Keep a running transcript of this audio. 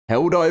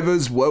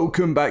Helldivers,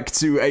 welcome back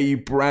to a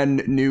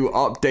brand new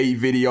update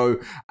video,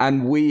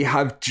 and we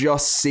have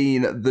just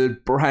seen the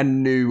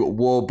brand new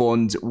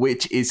Warbond,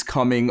 which is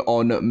coming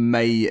on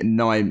May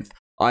 9th.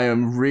 I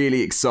am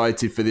really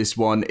excited for this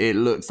one. It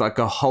looks like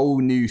a whole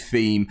new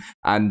theme,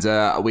 and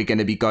we're going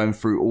to be going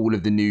through all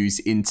of the news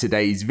in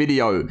today's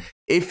video.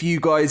 If you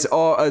guys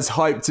are as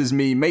hyped as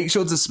me, make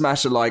sure to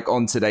smash a like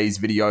on today's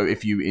video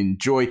if you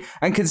enjoy,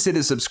 and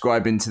consider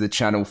subscribing to the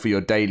channel for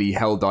your daily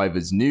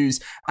Helldivers news.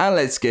 And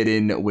let's get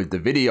in with the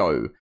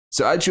video.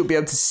 So as you'll be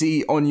able to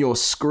see on your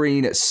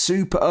screen,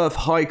 Super Earth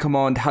High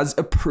Command has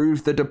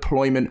approved the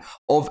deployment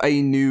of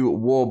a new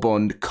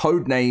Warbond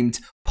codenamed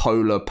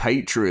Polar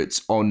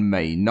Patriots on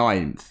May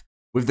 9th.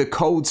 With the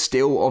cold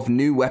steel of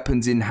new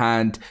weapons in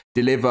hand,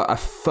 deliver a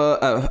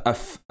flurry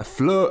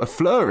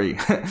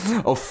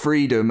of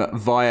freedom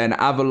via an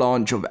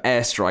avalanche of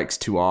airstrikes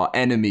to our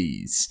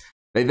enemies.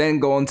 They then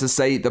go on to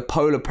say the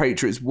Polar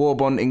Patriots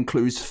Warbond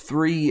includes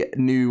 3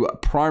 new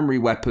primary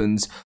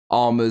weapons,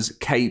 armors,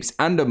 capes,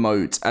 and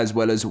emotes, as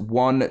well as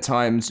 1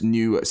 times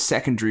new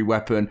secondary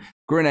weapon,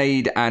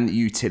 grenade, and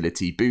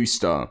utility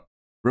booster.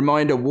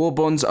 Reminder,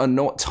 Warbonds are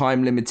not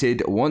time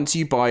limited. Once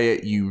you buy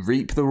it, you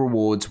reap the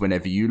rewards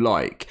whenever you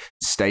like.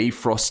 Stay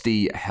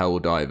frosty,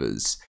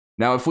 Helldivers.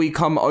 Now, if we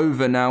come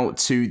over now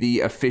to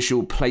the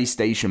official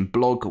PlayStation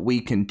blog,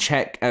 we can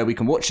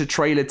watch the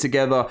trailer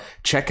together,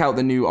 check out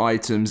the new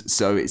items.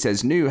 So it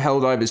says, new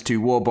Helldivers 2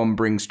 Warbond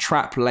brings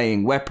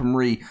trap-laying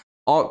weaponry,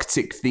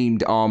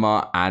 Arctic-themed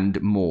armor,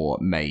 and more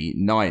May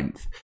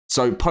 9th.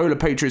 So Polar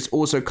Patriots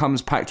also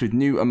comes packed with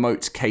new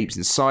emotes, capes,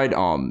 and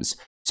sidearms.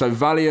 So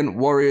valiant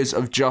warriors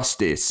of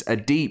justice, a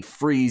deep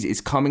freeze is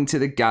coming to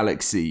the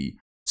galaxy.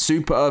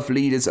 Super Earth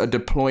leaders are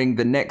deploying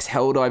the next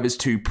Helldivers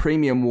 2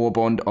 Premium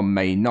Warbond on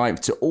May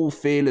 9th to all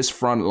fearless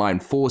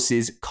frontline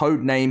forces,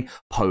 codename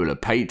Polar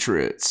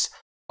Patriots.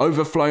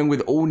 Overflowing with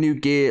all new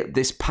gear,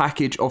 this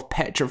package of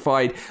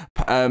petrified,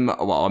 well,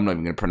 I'm not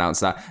even going to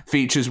pronounce that,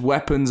 features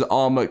weapons,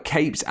 armor,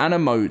 capes, and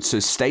emotes, so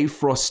stay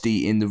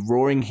frosty in the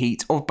roaring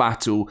heat of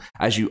battle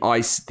as you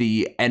ice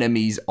the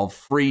enemies of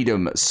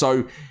freedom.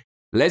 So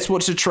let's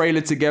watch the trailer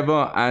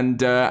together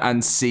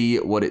and see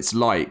what it's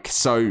like.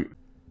 So,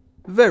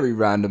 very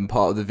random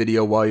part of the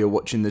video while you're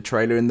watching the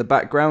trailer in the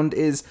background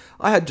is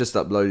I had just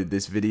uploaded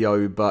this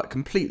video but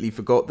completely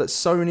forgot that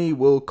Sony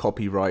will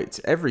copyright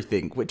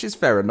everything, which is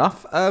fair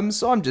enough.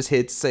 So I'm just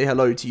here to say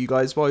hello to you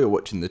guys while you're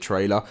watching the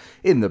trailer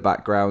in the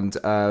background,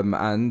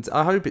 and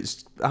I hope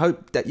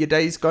that your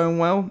day's going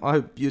well. I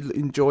hope you're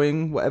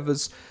enjoying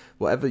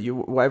whatever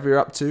you're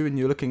up to and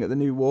you're looking at the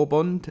new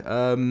Warbond.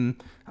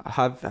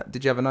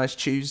 Did you have a nice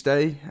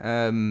Tuesday?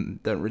 Don't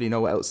really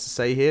know what else to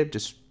say here.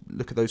 Just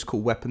look at those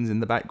cool weapons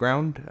in the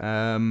background.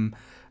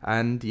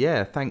 And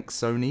yeah, thanks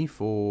Sony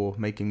for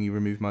making me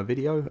remove my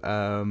video.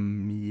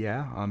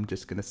 Yeah, I'm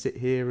just gonna sit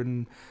here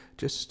and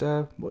just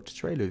watch the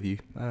trailer with you.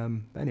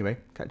 Anyway,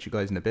 catch you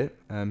guys in a bit.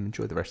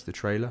 Enjoy the rest of the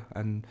trailer,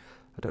 and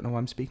I don't know why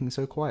I'm speaking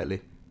so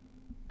quietly.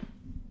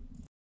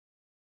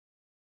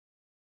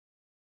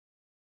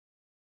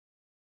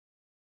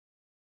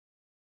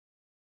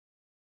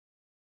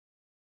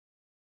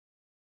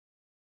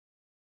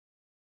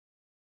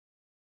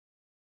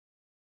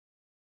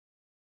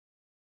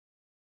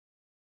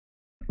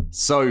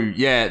 So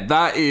yeah,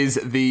 that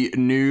is the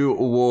new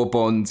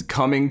Warbond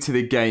coming to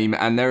the game,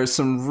 and there are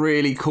some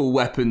really cool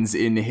weapons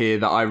in here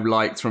that I've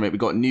liked from it. We've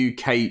got new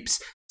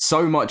capes,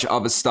 so much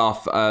other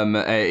stuff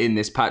in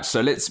this patch, so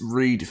let's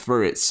read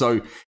through it.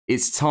 So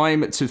it's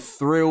time to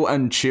thrill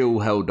and chill,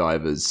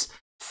 Helldivers.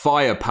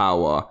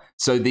 Firepower.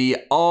 So the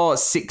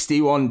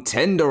R61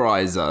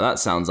 Tenderizer, that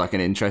sounds like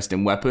an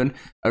interesting weapon.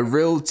 A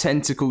real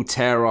tentacle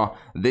terror.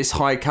 This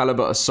high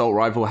caliber assault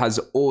rifle has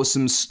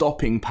awesome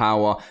stopping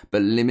power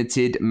but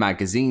limited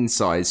magazine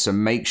size, so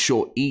make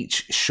sure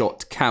each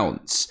shot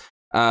counts.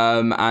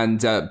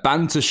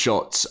 Banter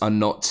shots are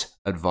not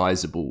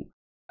advisable.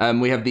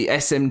 We have the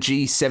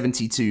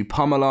SMG-72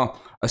 Pummeler,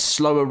 a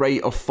slower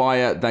rate of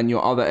fire than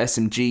your other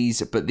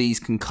SMGs, but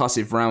these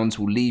concussive rounds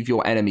will leave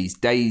your enemies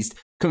dazed,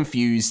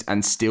 confused,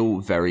 and still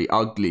very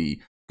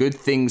ugly. Good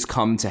things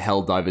come to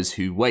Helldivers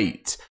who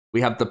wait. We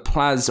have the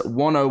Plaz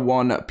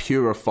 101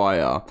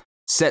 Purifier.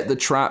 Set the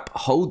trap,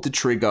 hold the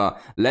trigger,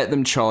 let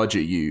them charge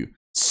at you.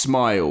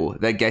 Smile,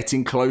 they're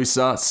getting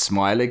closer,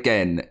 smile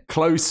again.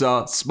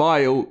 Closer,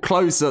 smile,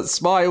 closer,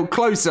 smile,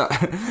 closer.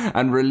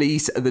 And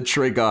release the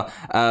trigger.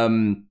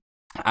 And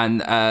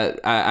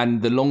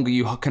the longer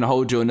you can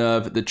hold your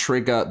nerve, the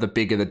trigger, the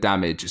bigger the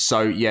damage.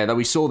 So yeah,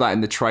 we saw that in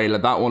the trailer.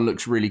 That one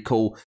looks really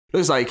cool.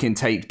 Looks like it can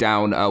take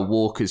down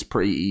walkers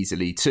pretty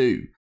easily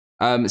too.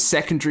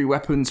 Secondary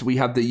weapons, we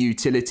have the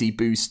utility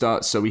booster.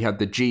 So we have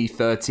the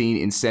G13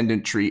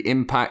 Incendiary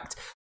Impact.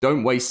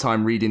 Don't waste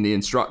time reading the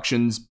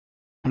instructions.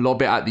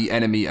 Lob it at the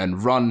enemy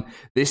and run.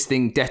 This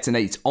thing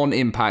detonates on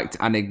impact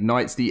and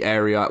ignites the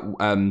area.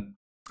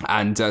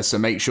 So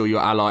make sure you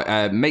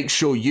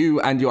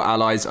and your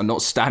allies are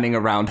not standing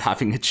around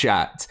having a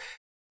chat.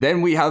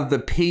 Then we have the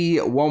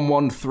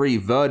P113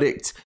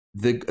 Verdict.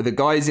 The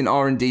guys in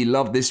R&D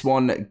love this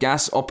one.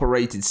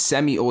 Gas-operated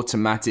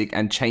semi-automatic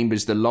and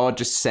chambers the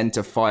largest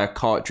center-fire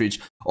cartridge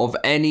of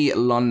any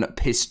Lun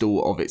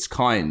pistol of its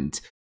kind.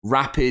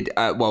 Rapid,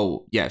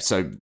 well, yeah,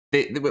 so...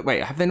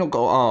 wait, have they not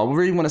got... Oh, I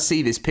really want to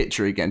see this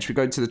picture again. Should we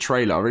go to the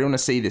trailer? I really want to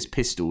see this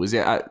pistol. Is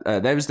it...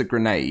 there was the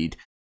grenade,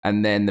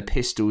 and then the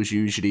pistol's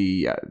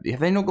usually... have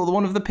they not got the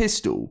one of the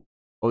pistol?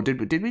 Or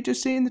did we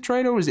just see it in the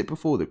trailer, or is it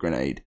before the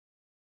grenade?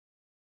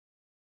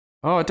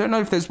 Oh, I don't know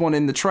if there's one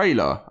in the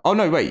trailer. Oh,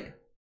 no, wait.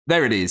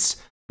 There it is.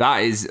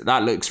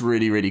 That looks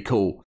really, really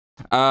cool.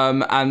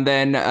 And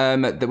then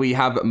we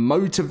have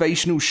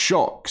motivational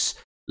shocks.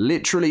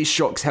 Literally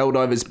shocks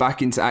Helldivers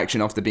back into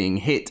action after being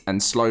hit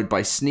and slowed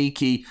by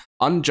sneaky,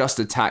 unjust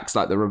attacks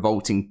like the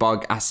revolting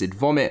bug acid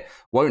vomit.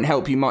 Won't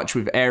help you much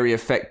with area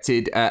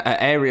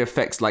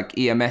effects like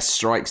EMS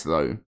strikes,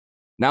 though.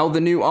 Now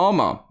the new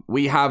armor.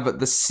 We have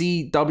the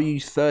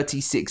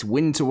CW36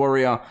 Winter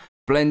Warrior.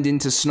 Blend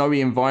into snowy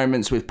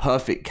environments with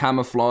perfect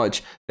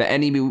camouflage. The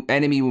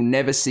enemy will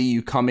never see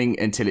you coming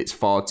until it's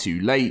far too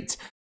late.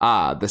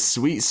 Ah, the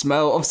sweet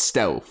smell of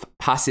stealth.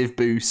 Passive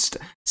boost,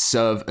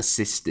 serve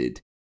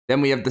assisted. Then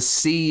we have the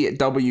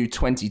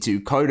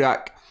CW22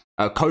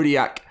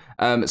 Kodiak.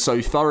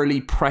 So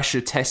thoroughly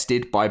pressure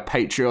tested by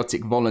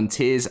patriotic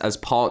volunteers as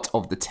part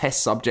of the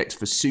test subjects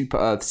for Super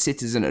Earth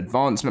Citizen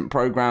Advancement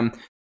Program.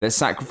 Their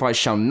sacrifice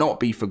shall not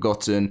be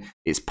forgotten.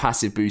 Its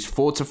passive boost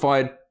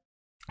fortified.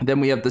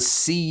 Then we have the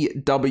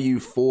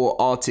CW4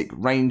 Arctic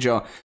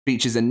Ranger.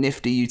 Features a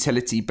nifty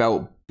utility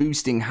belt,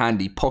 boosting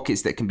handy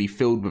pockets that can be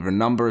filled with a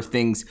number of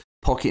things.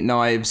 Pocket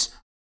knives.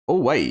 Oh,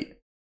 wait.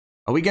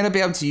 Are we going to be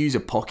able to use a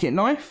pocket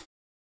knife?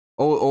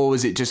 Or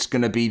is it just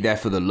going to be there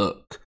for the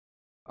look?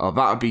 Oh,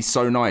 that would be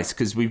so nice,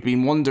 because we've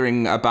been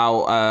wondering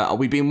about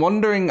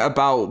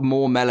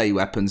more melee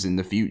weapons in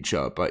the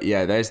future. But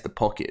yeah, there's the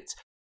pocket.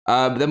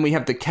 Then we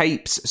have the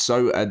capes.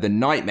 So the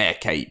Nightmare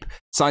Cape.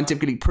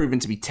 Scientifically proven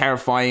to be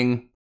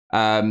terrifying.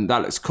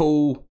 That looks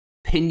cool.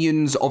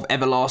 Pinions of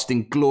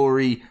Everlasting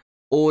Glory.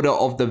 Order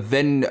of the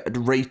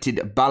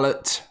Venerated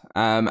Ballot.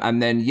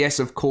 And then, yes,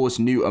 of course,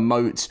 new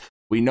emotes.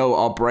 We know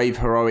our brave,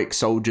 heroic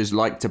soldiers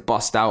like to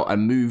bust out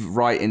and move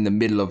right in the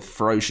middle of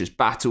ferocious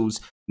battles,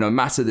 no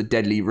matter the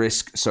deadly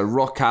risk. So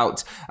rock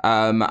out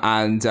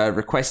and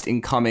request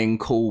incoming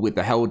call with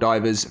the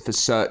Helldivers for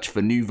search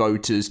for new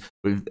voters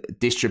with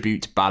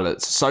distribute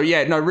ballots. So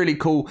yeah, no, really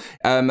cool.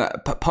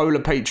 Polar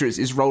Patriots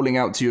is rolling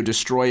out to your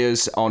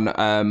destroyers on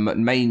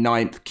May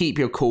 9th. Keep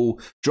your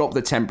cool, drop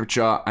the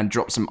temperature, and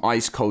drop some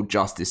ice cold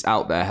justice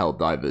out there,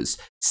 Helldivers.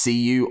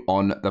 See you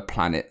on the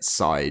planet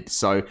side.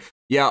 So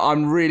yeah,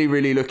 I'm really,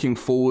 really looking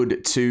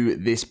forward to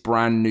this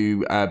brand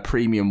new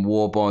premium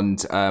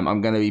Warbond.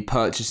 I'm going to be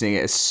purchasing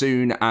it as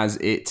soon as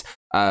it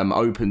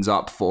opens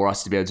up for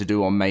us to be able to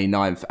do on May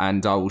 9th.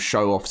 And I will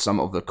show off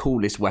some of the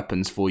coolest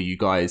weapons for you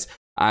guys.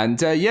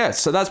 And yeah,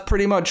 so that's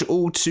pretty much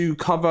all to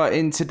cover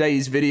in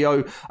today's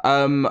video.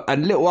 A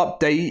little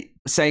update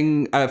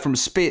saying from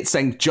Spit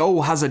saying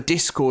Joel has a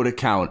Discord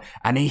account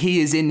and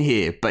he is in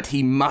here, but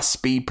he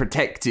must be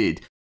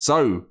protected.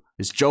 So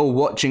is Joel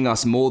watching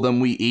us more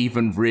than we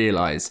even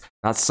realize?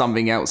 That's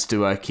something else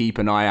to keep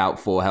an eye out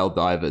for,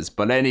 Helldivers.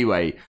 But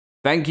anyway,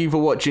 thank you for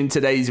watching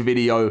today's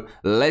video.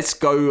 Let's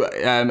go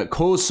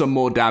cause some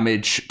more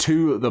damage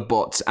to the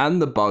bots and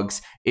the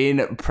bugs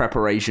in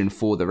preparation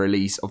for the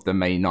release of the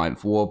May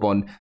 9th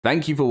Warbond.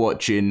 Thank you for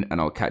watching, and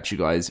I'll catch you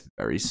guys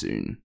very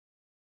soon.